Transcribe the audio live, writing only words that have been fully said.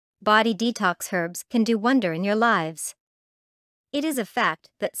body detox herbs can do wonder in your lives. It is a fact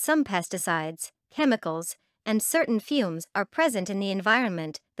that some pesticides, chemicals, and certain fumes are present in the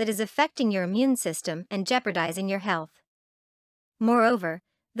environment that is affecting your immune system and jeopardizing your health. Moreover,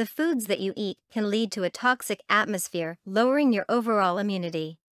 the foods that you eat can lead to a toxic atmosphere, lowering your overall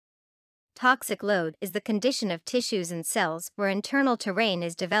immunity. Toxic load is the condition of tissues and cells where internal terrain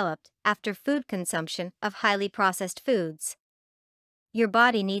is developed after food consumption of highly processed foods. Your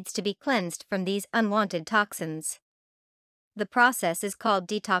body needs to be cleansed from these unwanted toxins. The process is called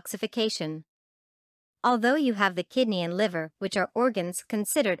detoxification. Although you have the kidney and liver, which are organs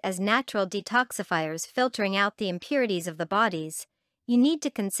considered as natural detoxifiers filtering out the impurities of the bodies, you need to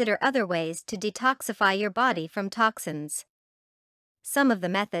consider other ways to detoxify your body from toxins. Some of the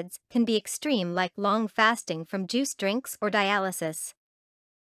methods can be extreme, like long fasting from juice drinks or dialysis.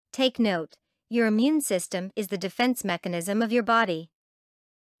 Take note, your immune system is the defense mechanism of your body.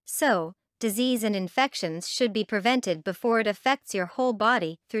 So, disease and infections should be prevented before it affects your whole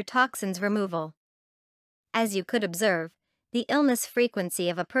body through toxins removal. As you could observe, the illness frequency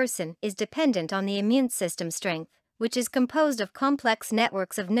of a person is dependent on the immune system strength, which is composed of complex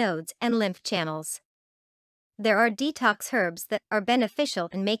networks of nodes and lymph channels. There are detox herbs that are beneficial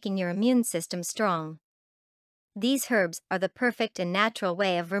in making your immune system strong. These herbs are the perfect and natural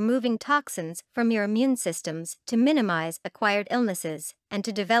way of removing toxins from your immune systems to minimize acquired illnesses and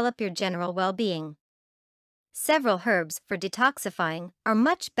to develop your general well-being. Several herbs for detoxifying are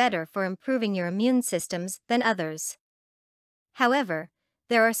much better for improving your immune systems than others. However,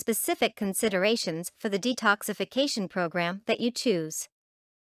 there are specific considerations for the detoxification program that you choose.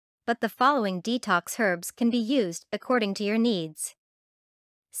 But the following detox herbs can be used according to your needs.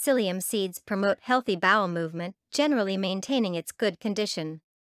 Psyllium seeds promote healthy bowel movement, generally maintaining its good condition.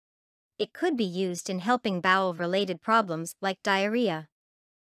 It could be used in helping bowel-related problems like diarrhea.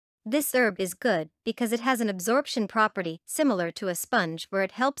 This herb is good because it has an absorption property similar to a sponge, where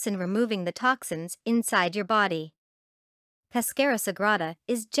it helps in removing the toxins inside your body. Cascara sagrada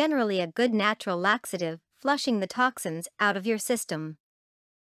is generally a good natural laxative, flushing the toxins out of your system.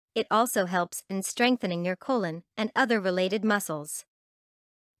 It also helps in strengthening your colon and other related muscles.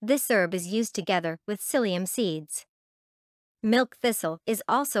 This herb is used together with psyllium seeds. Milk thistle is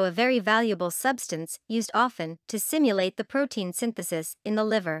also a very valuable substance used often to simulate the protein synthesis in the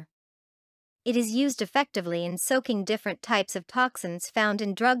liver. It is used effectively in soaking different types of toxins found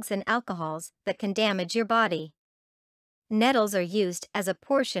in drugs and alcohols that can damage your body. Nettles are used as a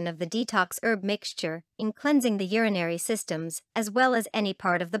portion of the detox herb mixture in cleansing the urinary systems as well as any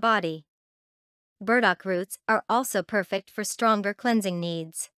part of the body. Burdock roots are also perfect for stronger cleansing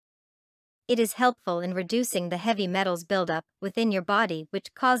needs. It is helpful in reducing the heavy metals buildup within your body,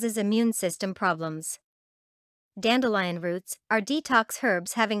 which causes immune system problems. Dandelion roots are detox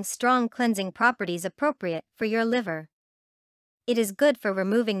herbs having strong cleansing properties appropriate for your liver. It is good for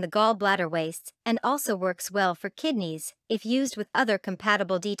removing the gallbladder wastes and also works well for kidneys if used with other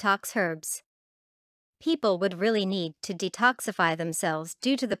compatible detox herbs. People would really need to detoxify themselves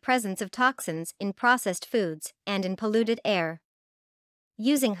due to the presence of toxins in processed foods and in polluted air.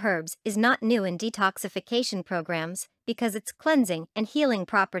 Using herbs is not new in detoxification programs because its cleansing and healing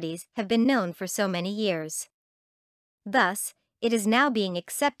properties have been known for so many years. Thus, it is now being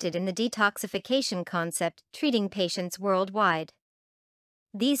accepted in the detoxification concept, treating patients worldwide.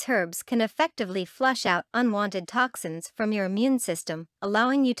 These herbs can effectively flush out unwanted toxins from your immune system,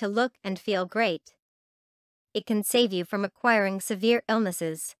 allowing you to look and feel great. It can save you from acquiring severe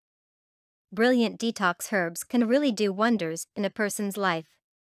illnesses. Brilliant detox herbs can really do wonders in a person's life.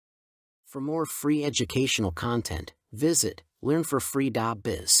 For more free educational content, visit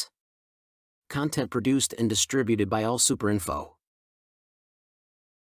learnforfree.biz. Content produced and distributed by AllSuperInfo.